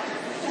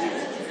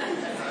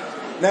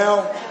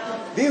 Now,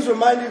 these were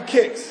my new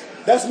kicks.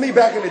 That's me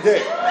back in the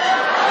day.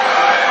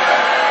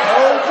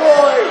 Oh,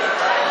 boy.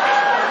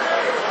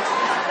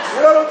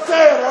 You know what I'm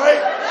saying,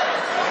 right?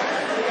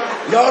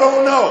 Y'all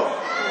don't know.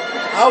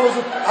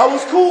 I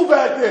was cool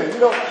back then. You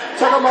know,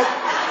 check out my...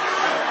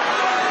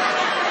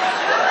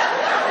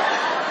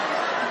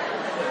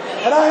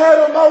 And I had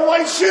on my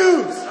white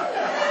shoes.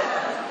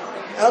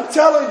 And I'm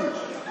telling you,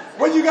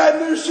 when you got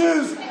new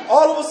shoes,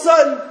 all of a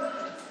sudden,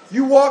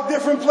 you walk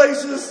different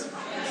places.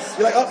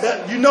 You're like,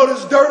 oh, you know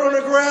there's dirt on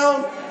the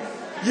ground.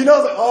 You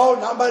know that, oh,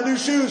 not my new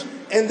shoes.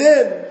 And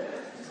then,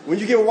 when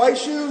you get white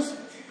shoes,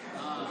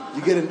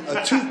 you get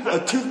a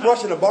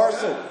toothbrush and a bar of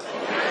soap.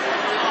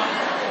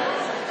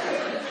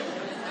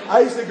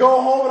 I used to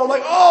go home and I'm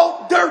like,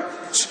 oh, dirt.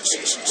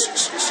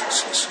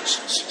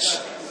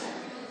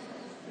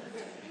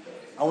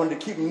 I wanted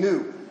to keep them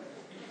new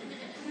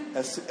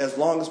as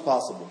long as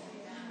possible.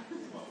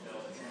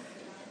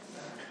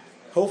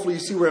 Hopefully you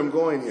see where I'm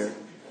going here.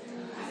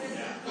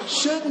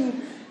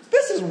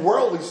 This is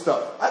worldly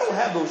stuff. I don't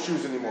have those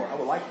shoes anymore. I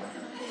would like them.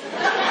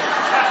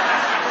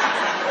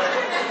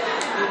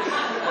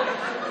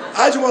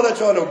 I just want to let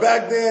y'all know,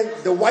 back then,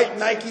 the white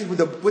Nikes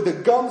with the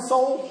gum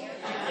sole.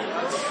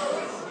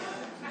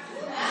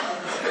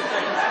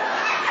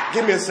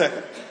 Give me a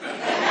second.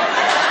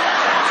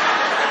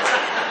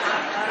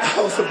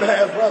 I was a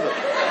bad brother.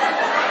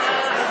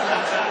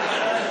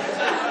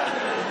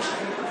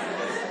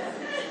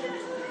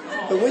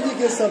 But when you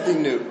get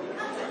something new,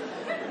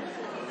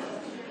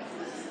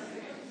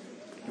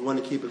 you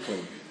want to keep it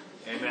clean.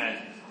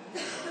 Amen.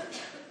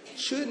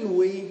 Shouldn't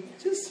we,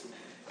 just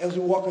as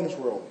we walk in this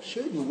world,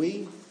 shouldn't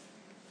we,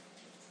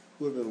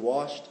 who have been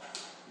washed,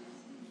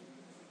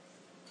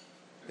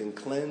 been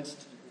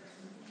cleansed,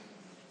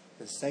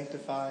 been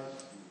sanctified,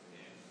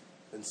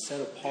 been set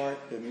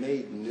apart, been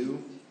made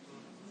new,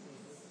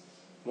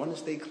 want to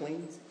stay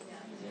clean?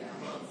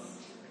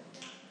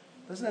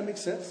 Doesn't that make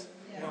sense?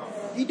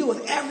 You do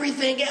with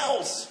everything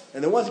else.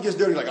 And then once it gets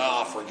dirty, you're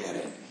like, forget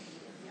it.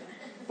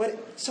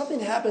 But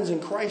something happens in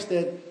Christ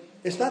that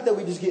it's not that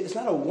we just get, it's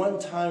not a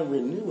one-time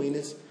renewing.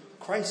 It's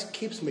Christ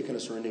keeps making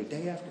us renew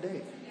day after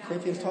day.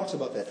 Corinthians talks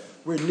about that.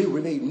 We're new,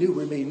 we're made new,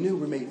 we're made new,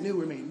 we're made new,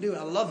 we're made new.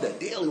 I love that.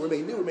 Daily, we're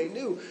made new, we're made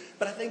new.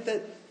 But I think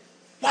that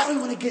why do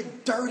we want to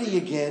get dirty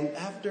again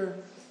after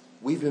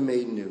we've been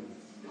made new?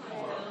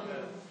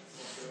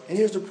 And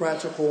here's the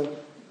practical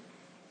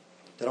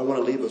that I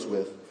want to leave us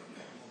with.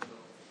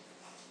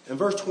 In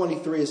verse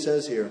 23, it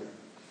says here,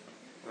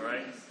 all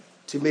right,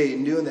 to be made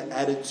new in the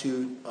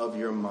attitude of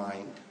your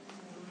mind.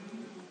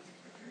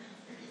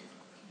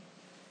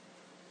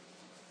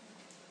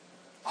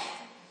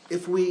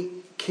 If we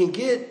can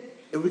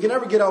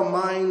ever get our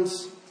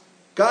minds,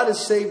 God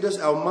has saved us,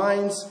 our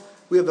minds,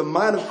 we have the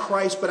mind of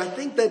Christ, but I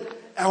think that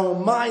our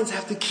minds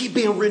have to keep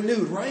being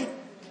renewed, right?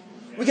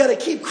 We got to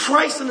keep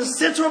Christ in the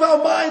center of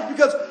our minds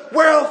because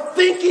where our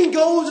thinking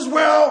goes is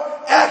where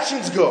our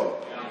actions go.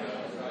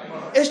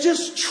 It's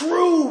just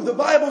true. The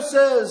Bible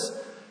says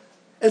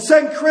in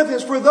 2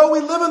 Corinthians, for though we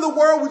live in the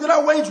world, we do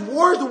not wage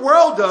wars the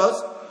world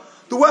does.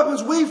 The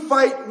weapons we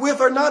fight with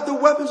are not the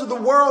weapons of the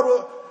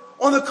world.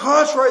 On the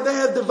contrary, they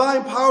have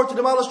divine power to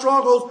demolish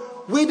strongholds.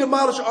 We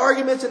demolish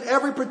arguments and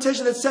every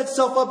pretension that sets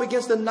itself up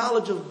against the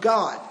knowledge of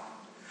God.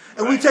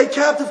 And we take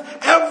captive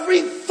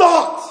every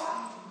thought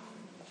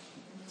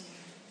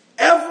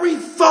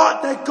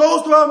that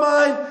goes through our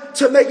mind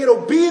to make it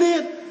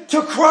obedient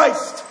to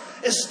Christ.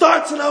 It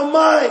starts in our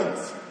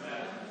minds.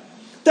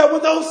 That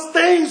with those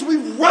things we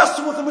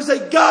wrestle with and we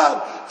say,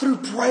 God, through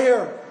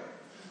prayer,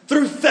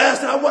 through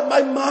fasting, I want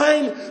my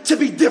mind to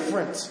be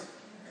different.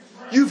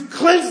 You've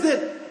cleansed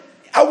it.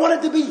 I want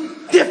it to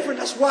be different.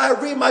 That's why I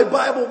read my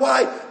Bible.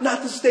 Why?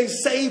 Not to stay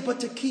saved,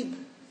 but to keep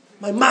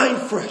my mind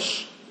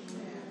fresh.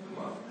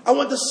 I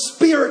want the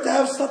Spirit to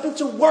have something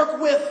to work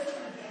with.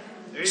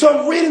 So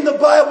I'm reading the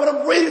Bible and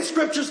I'm reading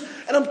scriptures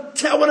and I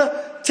want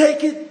to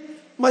take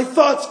my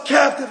thoughts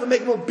captive and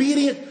make them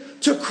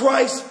obedient to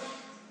Christ.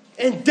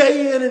 And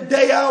day in and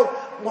day out,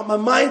 I want my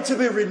mind to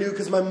be renewed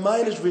because my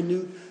mind is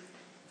renewed.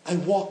 I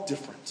walk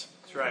different.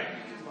 That's right.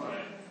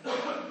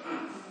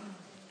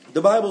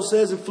 The Bible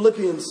says in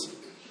Philippians,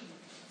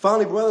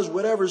 finally, brothers,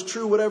 whatever is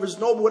true, whatever is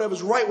noble, whatever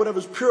is right, whatever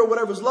is pure,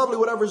 whatever is lovely,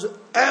 whatever is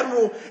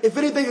admirable, if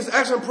anything is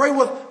excellent,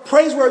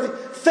 praiseworthy,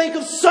 think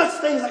of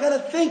such things. I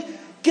got to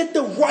get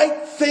the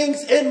right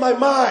things in my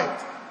mind.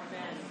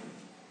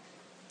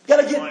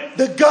 Got to get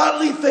the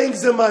godly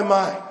things in my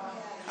mind.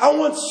 I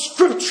want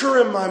scripture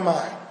in my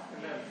mind.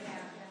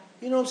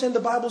 You know what I'm saying? The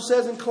Bible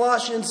says in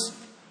Colossians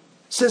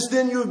Since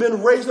then you have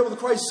been raised up with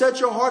Christ.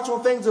 Set your hearts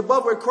on things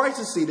above where Christ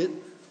is seated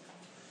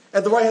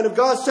at the right hand of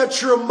God.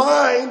 Set your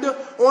mind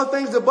on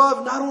things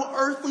above, not on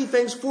earthly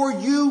things, for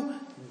you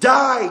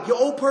died. Your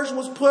old person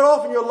was put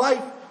off and your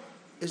life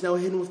is now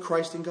hidden with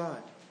Christ in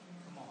God.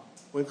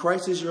 When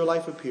Christ is your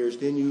life appears,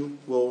 then you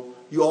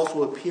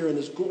also appear in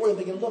His glory. I'm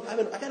thinking, look, I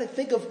got to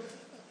think of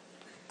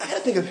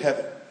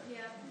heaven. Yeah.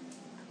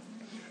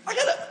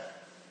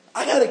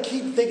 I got to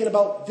keep thinking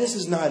about this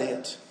is not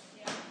it.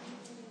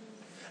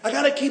 I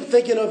got to keep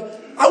thinking of,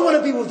 I want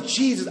to be with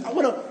Jesus. Don't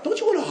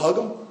you want to hug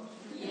Him?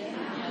 Yeah.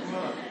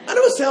 I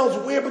know it sounds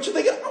weird, but you're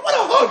thinking, I want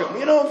to hug Him.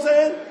 You know what I'm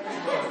saying?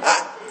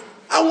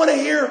 I want to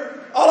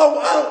hear,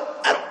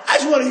 I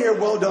just want to hear,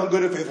 well done,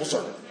 good and faithful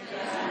servant.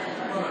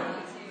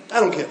 I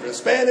don't care if it's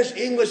Spanish,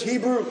 English,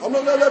 Hebrew, blah,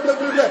 blah, blah, blah,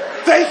 blah, blah.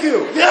 Thank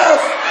you. Yes.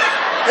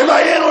 Am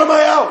I in or am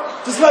I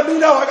out? Just let me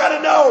know. I got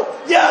to know.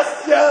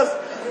 Yes, yes.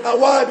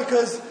 Why?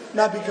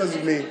 Not because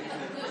of me.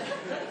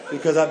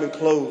 Because I've been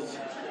clothed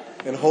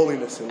in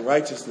holiness and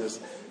righteousness.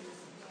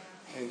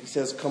 And He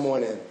says, come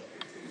on in.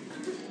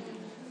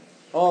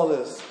 All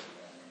this,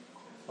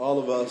 all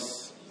of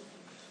us,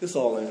 this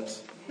all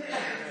ends.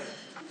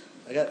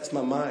 It's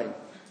my mind.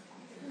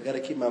 I got to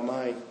keep my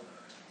mind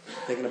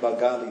thinking about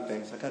godly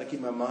things. I got to keep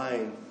my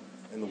mind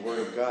in the Word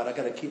of God. I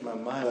got to keep my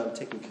mind on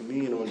taking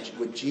communion on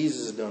what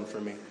Jesus has done for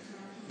me.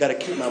 I got to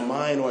keep my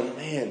mind on,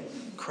 man,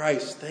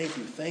 Christ, thank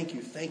you, thank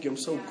you, thank you. I'm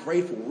so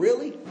grateful.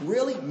 Really?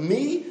 Really?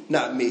 Me?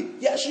 Not me.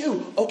 Yes,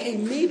 you. Okay,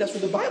 me. That's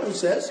what the Bible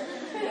says.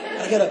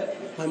 I got to,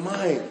 my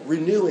mind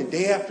renewing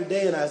day after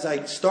day. And as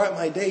I start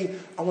my day,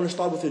 I want to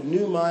start with a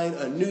new mind,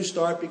 a new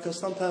start, because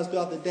sometimes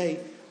throughout the day,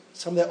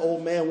 some of that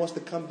old man wants to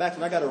come back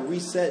and I got to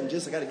reset and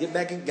I got to get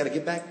back in, got to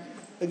get back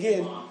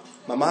again.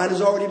 My mind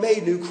is already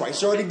made new.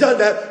 Christ's already done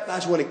that. I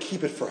just want to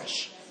keep it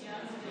fresh.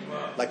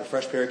 Like a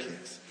fresh pair of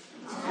kicks.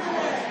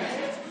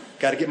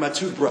 Got to get my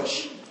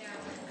toothbrush.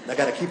 I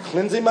got to keep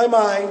cleansing my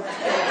mind.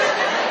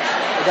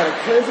 I got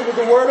to cleanse it with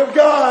the Word of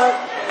God.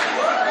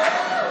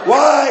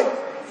 Why?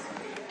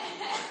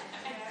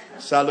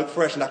 So I look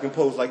fresh and I can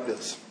pose like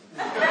this.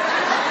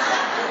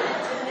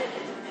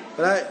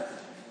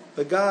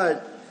 But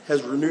God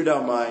has renewed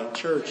our mind.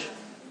 Church,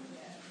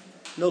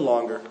 no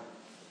longer.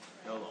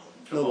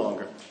 No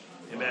longer.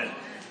 Amen.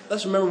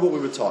 Let's remember what we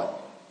were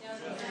taught.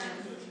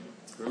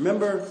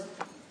 Remember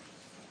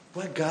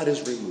what God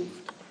has removed.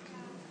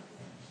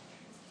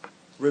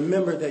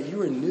 Remember that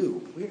you are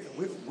new.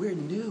 We're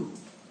new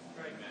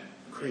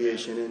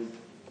creation. And,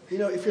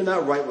 if you're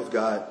not right with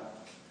God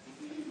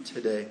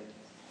today,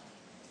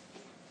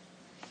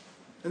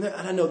 and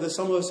I know there's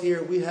some of us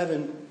here, we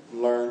haven't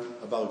learned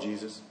about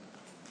Jesus.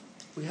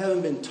 We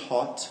haven't been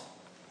taught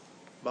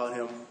about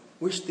Him.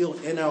 We're still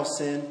in our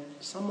sin.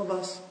 Some of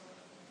us,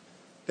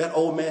 that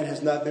old man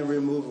has not been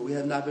removed. We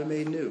have not been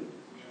made new.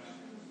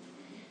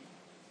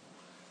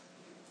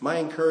 My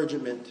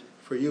encouragement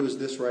for you is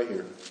this right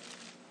here.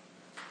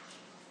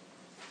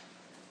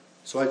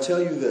 So I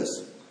tell you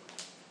this,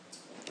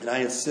 and I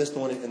insist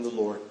on it in the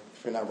Lord,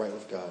 if you're not right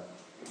with God,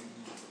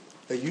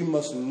 that you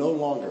must no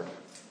longer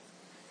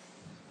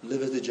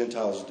live as the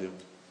Gentiles do,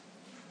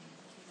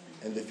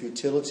 and the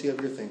futility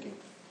of your thinking,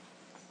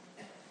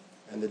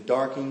 and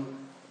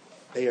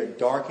they are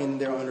darkening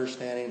their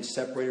understanding,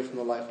 separated from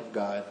the life of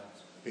God,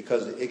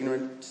 because of the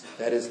ignorance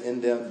that is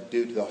in them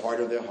due to the heart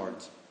of their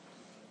hearts.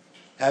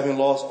 Having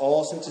lost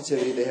all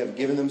sensitivity, they have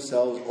given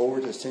themselves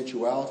over to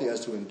sensuality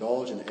as to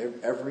indulge in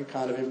every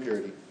kind of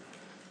impurity.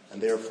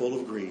 And they are full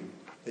of greed.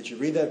 That you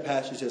read that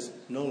passage, says,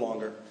 no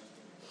longer.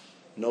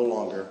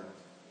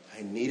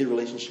 I need a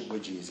relationship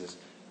with Jesus.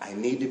 I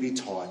need to be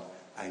taught.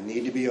 I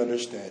need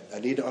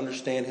to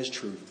understand His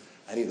truth.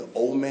 I need the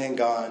old man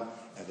gone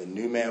and the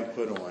new man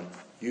put on.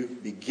 You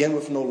begin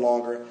with no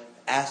longer.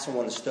 Ask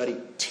someone to study.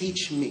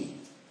 Teach me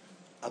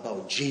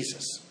about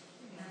Jesus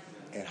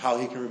and how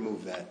He can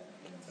remove that.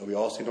 And we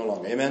all see no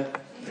longer. Amen?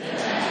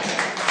 Amen.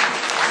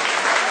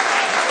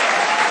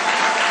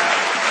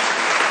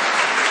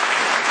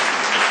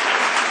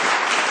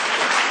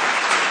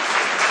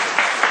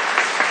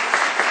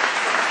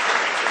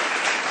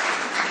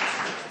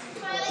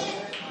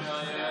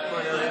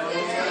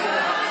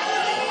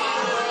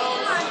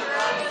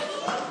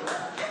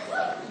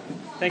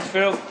 Thanks,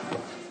 Phil.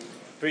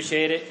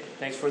 Appreciate it.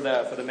 Thanks for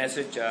the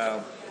message.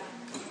 I'm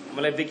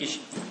gonna let Vicky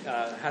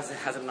has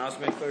an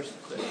announcement first.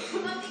 Good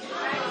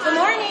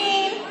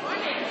morning.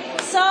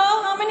 So,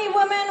 how many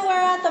women were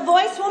at the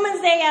Voice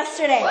Women's Day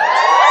yesterday?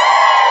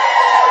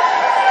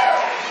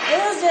 It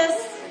was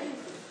just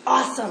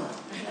awesome.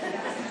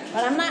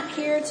 But I'm not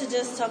here to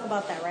just talk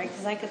about that, right?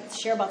 Because I could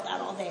share about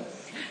that all day.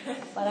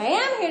 But I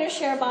am here to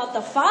share about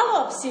the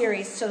follow-up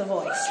series to The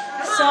Voice.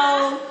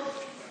 So,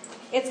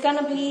 it's going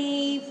to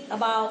be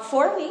about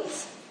 4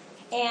 weeks.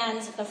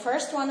 And the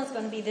first one is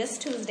going to be this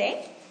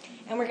Tuesday.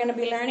 And we're going to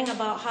be learning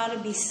about how to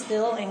be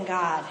still in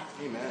God.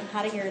 Amen.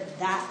 How to hear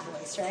that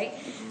voice, right?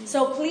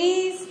 So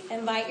please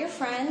invite your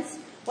friends.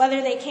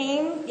 Whether they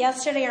came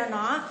yesterday or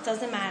not,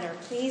 doesn't matter.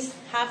 Please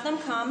have them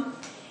come.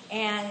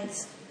 And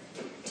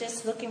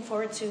just looking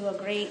forward to a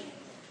great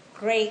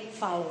great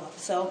follow-up.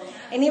 So,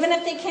 and even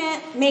if they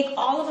can't make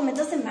all of them, it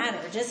doesn't matter.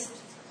 Just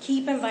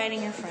keep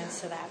inviting your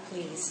friends to that,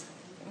 please.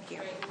 Thank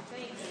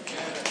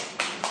you.